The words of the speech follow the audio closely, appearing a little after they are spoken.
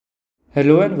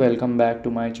Hello and welcome back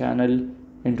to my channel.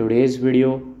 In today's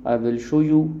video, I will show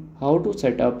you how to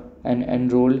set up and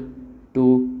enroll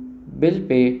to bill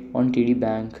pay on TD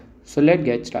Bank. So let's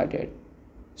get started.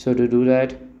 So to do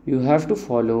that, you have to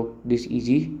follow this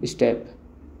easy step.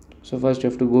 So first you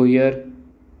have to go here,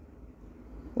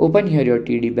 open here your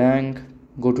TD Bank,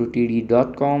 go to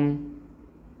td.com,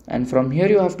 and from here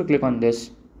you have to click on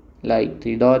this like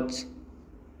three dots,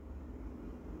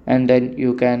 and then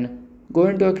you can go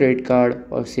into a credit card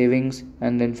or savings,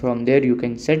 and then from there you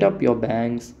can set up your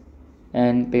banks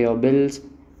and pay your bills.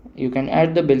 You can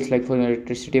add the bills like for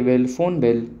electricity bill, phone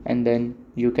bill, and then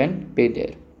you can pay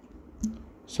there.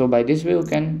 So by this way you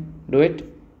can do it,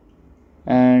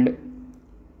 and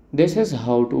this is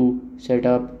how to set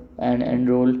up and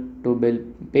enroll to bill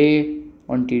pay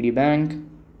on TD Bank.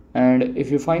 And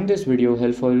if you find this video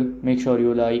helpful, make sure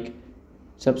you like,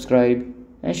 subscribe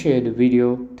and share the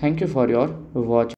video. Thank you for your watch.